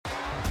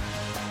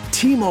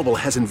T-Mobile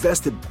has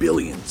invested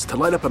billions to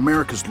light up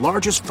America's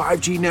largest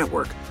 5G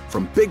network,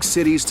 from big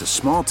cities to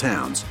small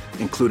towns,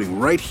 including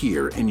right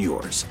here in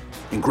yours.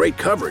 And great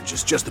coverage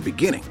is just the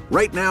beginning.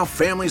 Right now,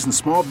 families and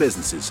small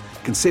businesses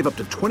can save up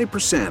to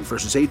 20%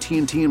 versus AT&T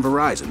and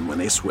Verizon when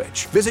they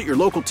switch. Visit your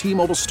local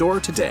T-Mobile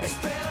store today.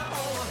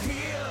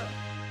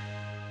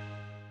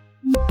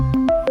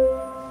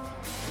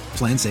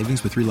 Plan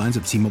savings with 3 lines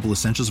of T-Mobile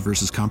Essentials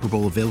versus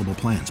comparable available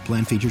plans.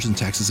 Plan features and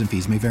taxes and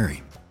fees may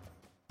vary.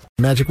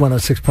 Magic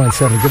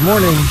 106.7. Good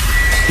morning.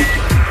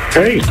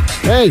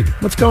 Hey,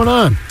 what's going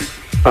on?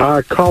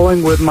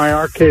 Calling with my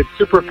arcade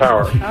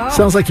superpower. Oh.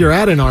 Sounds like you're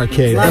at an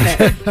arcade. Love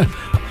it.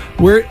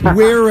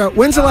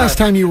 When's the last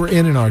time you were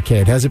in an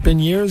arcade? Has it been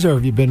years, or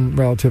have you been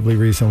relatively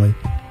recently?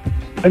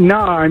 No,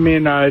 I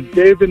mean,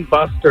 Dave &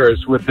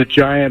 Buster's with the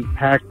giant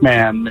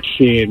Pac-Man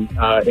machine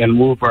in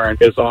Woburn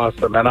is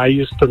awesome. And I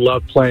used to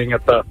love playing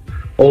at the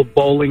old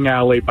bowling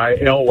alley by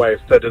Aleways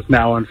that is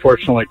now,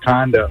 unfortunately,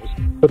 condos.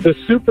 But the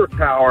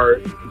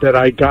superpower that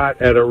I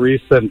got at a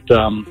recent,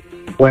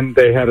 when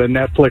they had a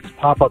Netflix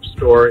pop-up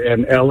store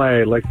in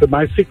L.A.,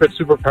 my secret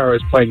superpower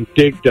is playing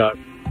Dig Dug,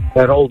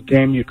 that old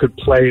game you could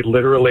play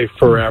literally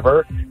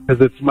forever,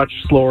 because it's much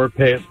slower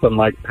paced than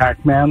like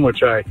Pac-Man,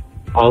 which I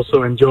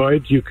also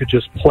enjoyed. You could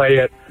just play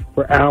it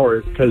for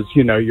hours because,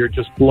 you're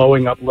just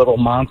blowing up little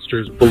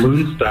monsters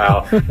balloon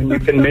style, and you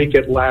can make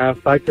it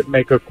last. I could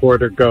make a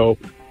quarter go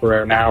for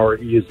an hour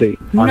easy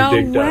on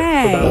Dig Dug.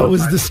 Way. That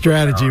was the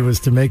strategy, was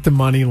to make the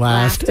money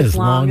last as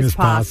long as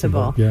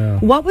possible. Yeah.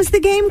 What was the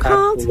game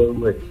called?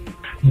 Absolutely.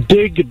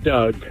 Dig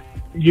Dug.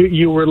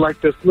 You were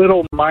like this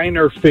little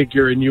miner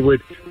figure, and you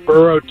would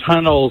burrow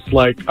tunnels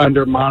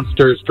under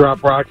monsters,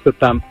 drop rocks at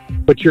them.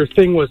 But your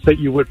thing was that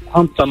you would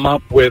pump them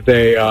up with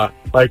they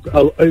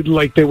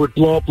would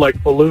blow up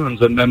like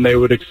balloons, and then they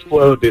would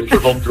explode, these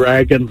little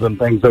dragons and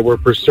things that were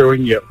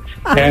pursuing you.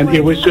 And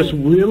it was just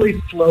really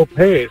slow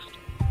paced.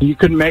 You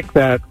could make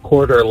that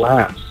quarter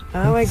last.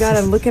 Oh, my God,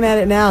 I'm looking at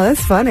it now.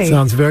 That's funny.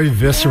 Sounds very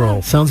visceral.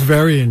 Yeah. Sounds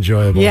very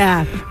enjoyable.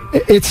 Yeah.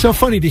 It's so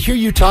funny to hear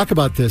you talk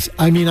about this.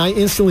 I mean, I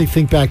instantly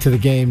think back to the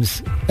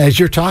games, as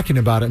you're talking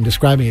about it and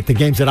describing it, the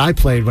games that I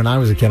played when I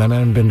was a kid. I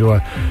haven't been to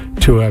a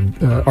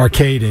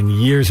arcade in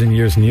years and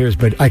years and years,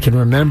 but I can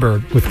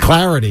remember with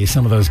clarity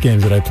some of those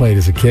games that I played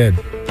as a kid.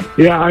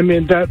 Yeah, I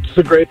mean, that's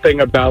the great thing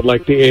about, the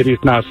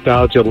 80s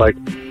nostalgia,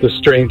 the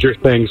Stranger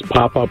Things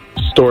pop-up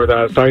store that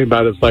I was talking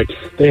about. Is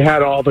they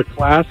had all the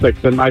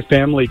classics, and my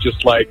family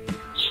just,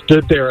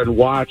 stood there and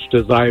watched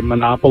as I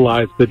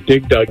monopolized the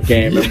Dig Dug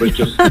game and was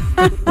just,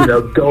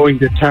 going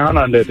to town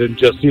on it, and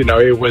just,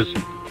 it was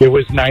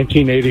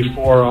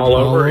 1984 all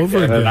over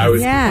again. And I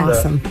was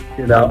awesome.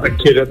 A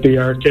kid at the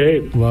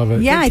arcade. Love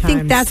it. Yeah, I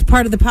think that's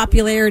part of the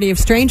popularity of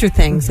Stranger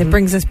Things. It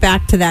brings us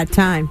back to that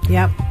time.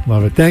 Yep.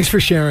 Love it. Thanks for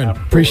sharing.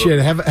 Absolutely. Appreciate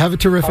it. Have a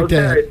terrific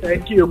day.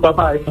 Thank you.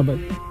 Bye-bye.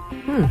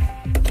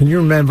 Can you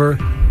remember,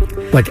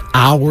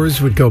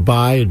 hours would go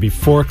by? It'd be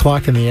 4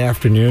 o'clock in the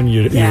afternoon.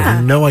 You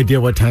have no idea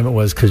what time it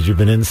was because you've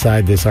been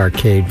inside this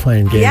arcade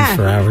playing games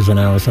for hours and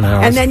hours and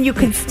hours. And then you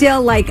could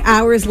still,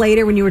 hours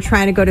later when you were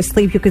trying to go to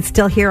sleep, you could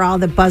still hear all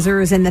the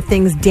buzzers and the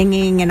things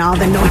dinging and all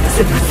the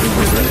noises.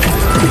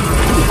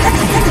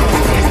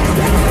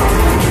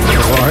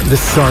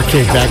 This is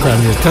arcade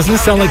background music. Doesn't it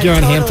sound like you're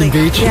on Hampton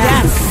Beach?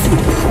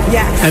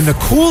 Yes. And the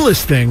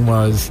coolest thing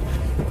was,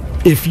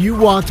 if you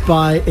walked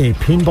by a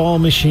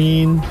pinball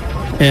machine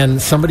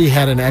and somebody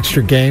had an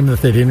extra game that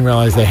they didn't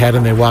realize they had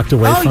and they walked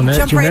away from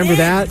it. Do you remember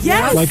that?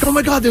 Yes. Oh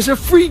my God, there's a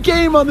free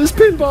game on this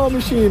pinball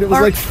machine. It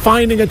was like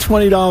finding a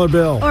 $20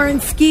 bill. Or in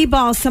skee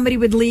ball, somebody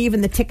would leave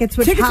and the tickets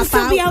would pop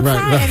still out. be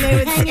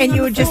outside, And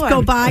you would just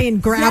go by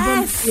and grab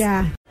them.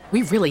 Yeah.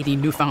 We really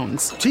need new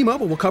phones.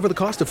 T-Mobile will cover the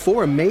cost of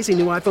 4 amazing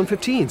new iPhone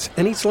 15s,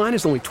 and each line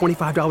is only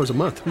 $25 a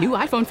month. New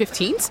iPhone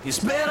 15s? It's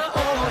better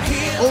over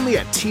here. Only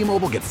at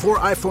T-Mobile, get 4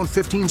 iPhone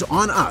 15s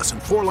on us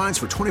and 4 lines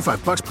for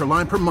 $25 per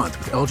line per month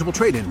with eligible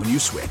trade-in when you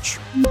switch.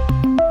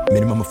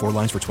 Minimum of 4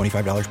 lines for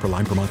 $25 per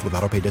line per month with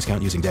autopay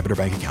discount using debit or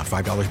bank account.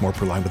 $5 more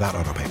per line without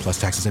autopay, plus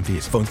taxes and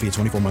fees. Phone fee at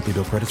 24 monthly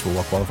bill credits for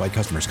well-qualified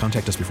customers.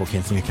 Contact us before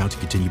canceling account to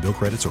continue bill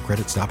credits or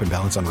credit stop and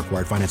balance on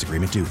required finance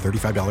agreement due.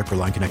 $35 per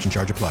line connection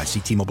charge applies. See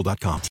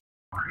T-Mobile.com.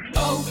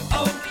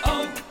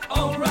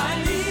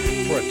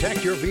 O'Reilly.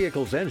 Protect your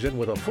vehicle's engine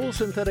with a full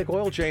synthetic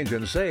oil change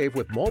and save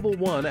with Mobile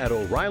One at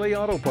O'Reilly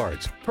Auto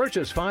Parts.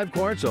 Purchase 5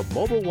 quarts of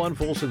Mobile One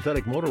full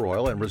synthetic motor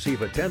oil and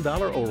receive a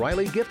 $10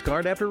 O'Reilly gift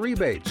card after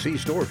rebate. See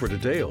store for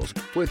details.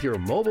 With your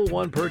Mobile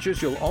One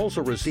purchase, you'll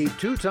also receive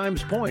 2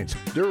 times points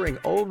during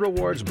O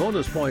Rewards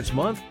Bonus Points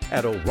Month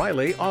at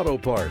O'Reilly Auto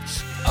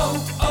Parts.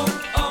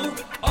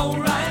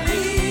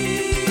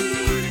 O'Reilly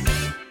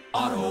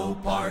Auto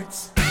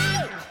Parts.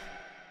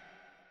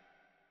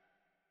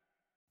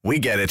 We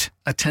get it.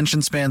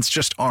 Attention spans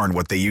just aren't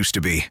what they used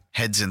to be.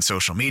 Heads in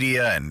social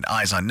media and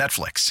eyes on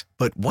Netflix.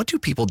 But what do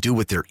people do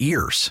with their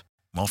ears?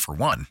 Well, for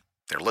one,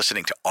 they're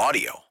listening to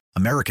audio.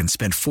 Americans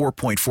spend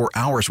 4.4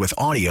 hours with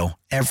audio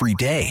every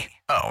day.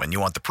 Oh, and you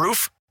want the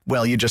proof?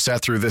 Well, you just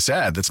sat through this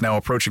ad that's now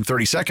approaching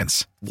 30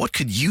 seconds. What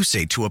could you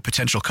say to a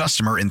potential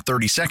customer in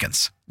 30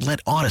 seconds? Let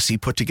Odyssey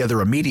put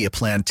together a media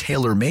plan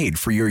tailor-made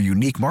for your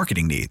unique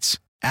marketing needs.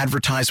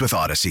 Advertise with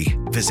Odyssey.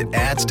 Visit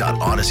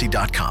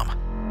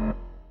ads.odyssey.com.